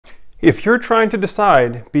If you're trying to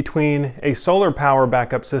decide between a solar power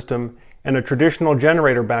backup system and a traditional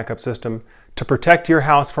generator backup system to protect your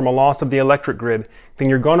house from a loss of the electric grid, then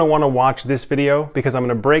you're going to want to watch this video because I'm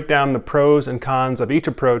going to break down the pros and cons of each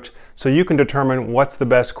approach so you can determine what's the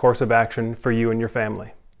best course of action for you and your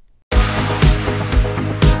family.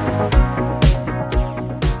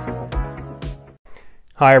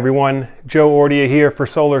 Hi everyone, Joe Ordia here for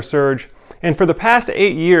Solar Surge. And for the past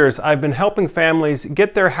 8 years, I've been helping families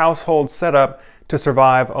get their households set up to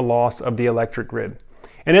survive a loss of the electric grid.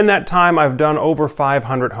 And in that time, I've done over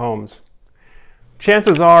 500 homes.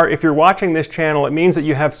 Chances are, if you're watching this channel, it means that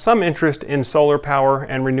you have some interest in solar power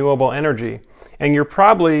and renewable energy. And you're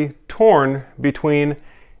probably torn between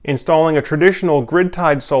installing a traditional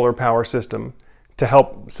grid-tied solar power system to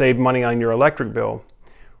help save money on your electric bill,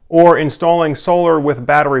 or installing solar with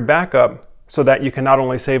battery backup so that you can not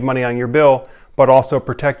only save money on your bill, but also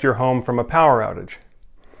protect your home from a power outage.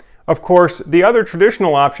 Of course, the other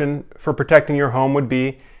traditional option for protecting your home would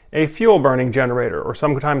be a fuel-burning generator, or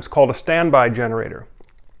sometimes called a standby generator.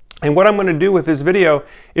 And what I'm going to do with this video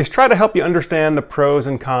is try to help you understand the pros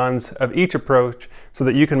and cons of each approach so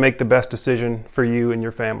that you can make the best decision for you and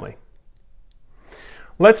your family.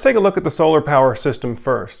 Let's take a look at the solar power system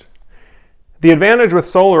first. The advantage with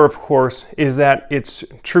solar, of course, is that it's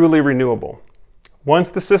truly renewable.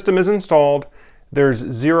 Once the system is installed, there's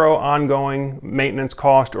zero ongoing maintenance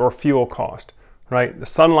cost or fuel cost, right? The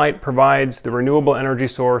sunlight provides the renewable energy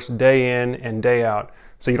source day in and day out,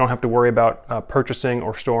 so you don't have to worry about purchasing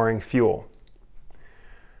or storing fuel.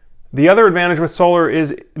 The other advantage with solar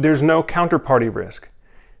is there's no counterparty risk,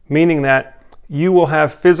 meaning that you will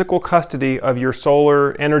have physical custody of your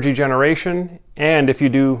solar energy generation, and if you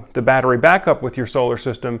do the battery backup with your solar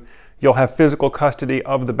system, you'll have physical custody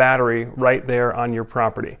of the battery right there on your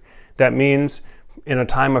property. That means in a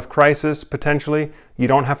time of crisis, potentially, you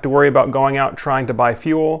don't have to worry about going out trying to buy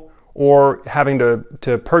fuel or having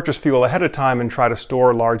to purchase fuel ahead of time and try to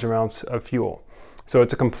store large amounts of fuel. So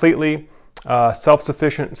it's a completely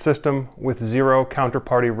self-sufficient system with zero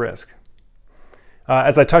counterparty risk.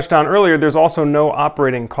 As I touched on earlier, there's also no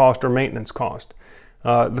operating cost or maintenance cost.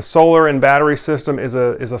 The solar and battery system is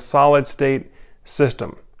a solid state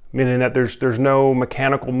system, meaning that there's no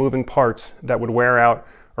mechanical moving parts that would wear out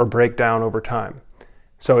or break down over time.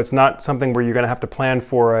 So it's not something where you're going to have to plan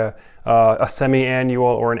for a semi-annual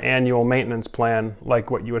or an annual maintenance plan like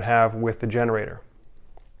what you would have with the generator.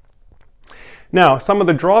 Now, some of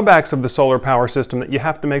the drawbacks of the solar power system that you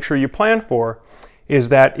have to make sure you plan for is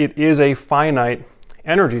that it is a finite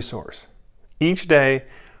energy source. Each day,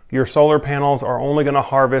 your solar panels are only going to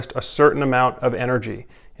harvest a certain amount of energy,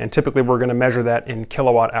 and typically we're going to measure that in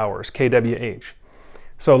kilowatt hours, kWh.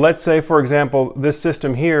 So let's say, for example, this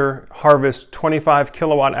system here harvests 25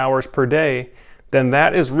 kilowatt hours per day, then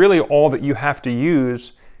that is really all that you have to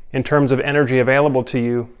use in terms of energy available to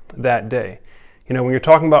you that day. You know, when you're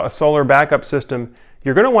talking about a solar backup system,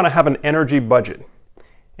 you're going to want to have an energy budget.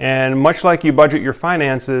 And much like you budget your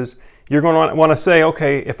finances, you're going to want to say,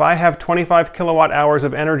 okay, if I have 25 kilowatt hours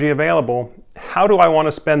of energy available, how do I want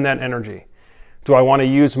to spend that energy? Do I want to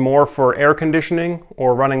use more for air conditioning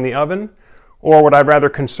or running the oven? Or would I rather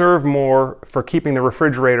conserve more for keeping the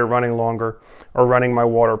refrigerator running longer or running my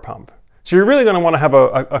water pump? So you're really going to want to have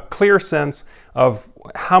a clear sense of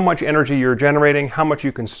how much energy you're generating, how much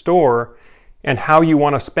you can store, and how you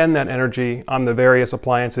want to spend that energy on the various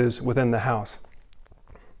appliances within the house.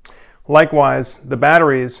 Likewise, the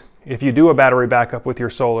batteries, if you do a battery backup with your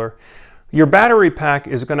solar, your battery pack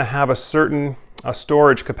is going to have a certain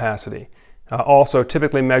storage capacity, also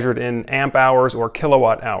typically measured in amp hours or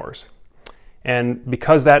kilowatt hours. And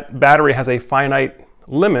because that battery has a finite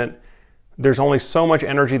limit, there's only so much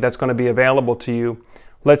energy that's going to be available to you.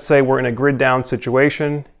 Let's say we're in a grid down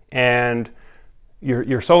situation and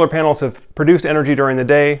your solar panels have produced energy during the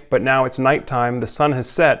day, but now it's nighttime, the sun has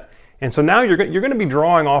set, and so now you're going to be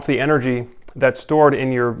drawing off the energy that's stored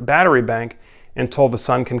in your battery bank until the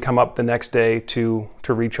sun can come up the next day to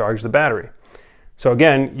recharge the battery. So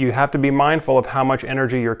again, you have to be mindful of how much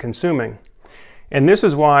energy you're consuming. And this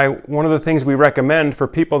is why one of the things we recommend for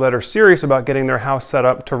people that are serious about getting their house set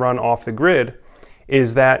up to run off the grid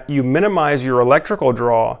is that you minimize your electrical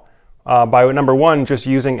draw by, number one, just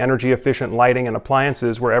using energy efficient lighting and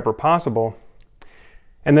appliances wherever possible.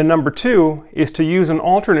 And then number two is to use an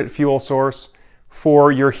alternate fuel source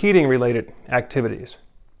for your heating related activities.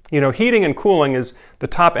 You know, heating and cooling is the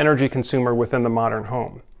top energy consumer within the modern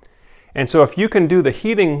home. And so if you can do the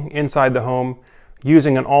heating inside the home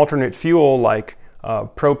using an alternate fuel like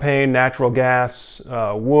propane, natural gas,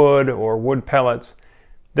 wood, or wood pellets,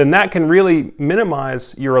 then that can really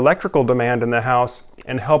minimize your electrical demand in the house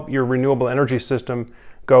and help your renewable energy system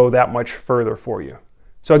go that much further for you.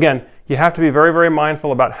 So again, you have to be very, very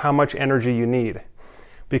mindful about how much energy you need,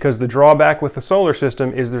 because the drawback with the solar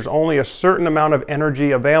system is there's only a certain amount of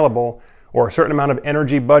energy available, or a certain amount of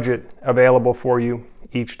energy budget available for you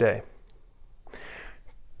each day.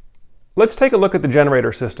 Let's take a look at the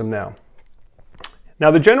generator system now. Now,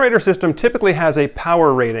 the generator system typically has a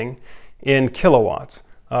power rating in kilowatts.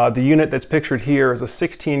 The unit that's pictured here is a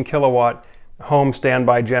 16 kilowatt home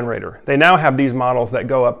standby generator. They now have these models that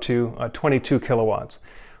go up to 22 kilowatts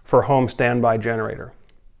for home standby generator.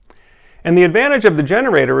 And the advantage of the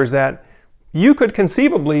generator is that you could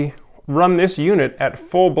conceivably run this unit at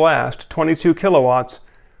full blast, 22 kilowatts,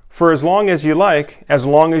 for as long as you like, as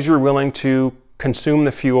long as you're willing to consume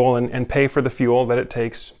the fuel and pay for the fuel that it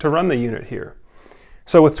takes to run the unit here.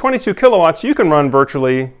 So with 22 kilowatts, you can run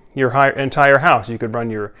virtually your entire house. You could run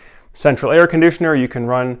your central air conditioner, you can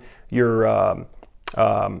run your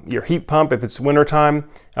heat pump if it's wintertime,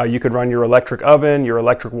 you could run your electric oven, your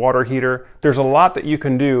electric water heater. There's a lot that you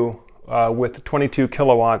can do with 22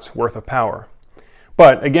 kilowatts worth of power.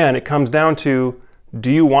 But again, it comes down to,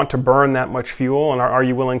 do you want to burn that much fuel, and are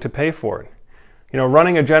you willing to pay for it? You know,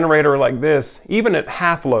 running a generator like this, even at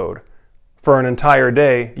half load for an entire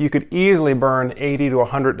day, you could easily burn $80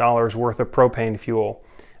 to $100 worth of propane fuel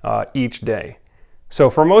each day. So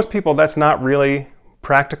for most people, that's not really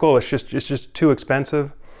practical. It's just too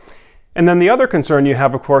expensive. And then the other concern you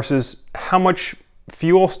have, of course, is how much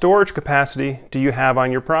fuel storage capacity do you have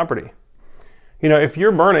on your property? You know, if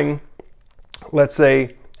you're burning, let's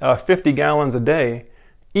say, 50 gallons a day,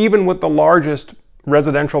 even with the largest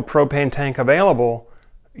residential propane tank available,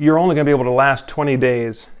 you're only going to be able to last 20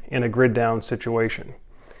 days in a grid down situation.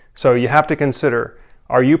 So you have to consider,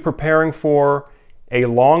 are you preparing for a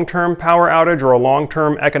long-term power outage or a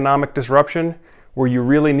long-term economic disruption where you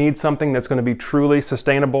really need something that's going to be truly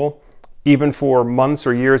sustainable even for months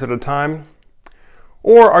or years at a time?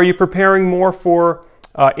 Or are you preparing more for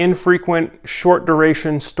infrequent,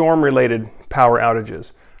 short-duration, storm-related power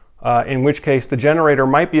outages, in which case the generator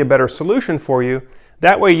might be a better solution for you?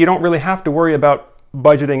 That way you don't really have to worry about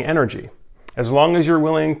budgeting energy. As long as you're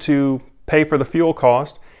willing to pay for the fuel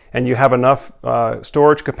cost and you have enough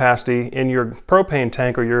storage capacity in your propane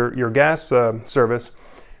tank or your gas service,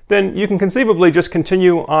 then you can conceivably just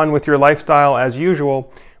continue on with your lifestyle as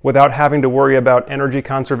usual without having to worry about energy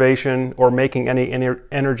conservation or making any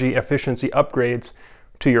energy efficiency upgrades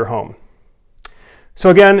to your home. So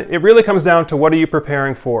again, it really comes down to, what are you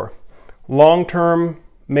preparing for? Long-term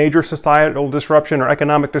major societal disruption or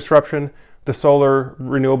economic disruption, the solar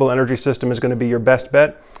renewable energy system is going to be your best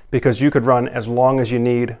bet, because you could run as long as you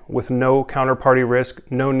need with no counterparty risk,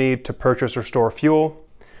 no need to purchase or store fuel.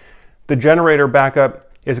 The generator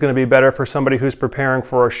backup is going to be better for somebody who's preparing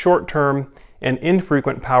for a short-term and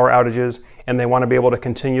infrequent power outages, and they want to be able to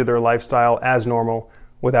continue their lifestyle as normal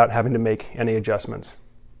without having to make any adjustments.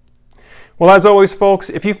 Well, as always, folks,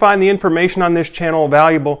 if you find the information on this channel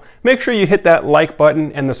valuable, make sure you hit that like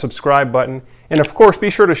button and the subscribe button. And of course, be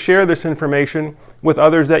sure to share this information with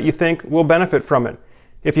others that you think will benefit from it.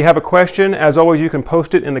 If you have a question, as always, you can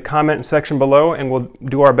post it in the comment section below, and we'll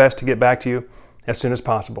do our best to get back to you as soon as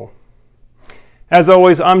possible. As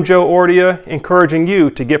always, I'm Joe Ordia, encouraging you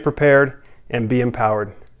to get prepared and be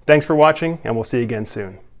empowered. Thanks for watching, and we'll see you again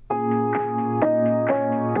soon.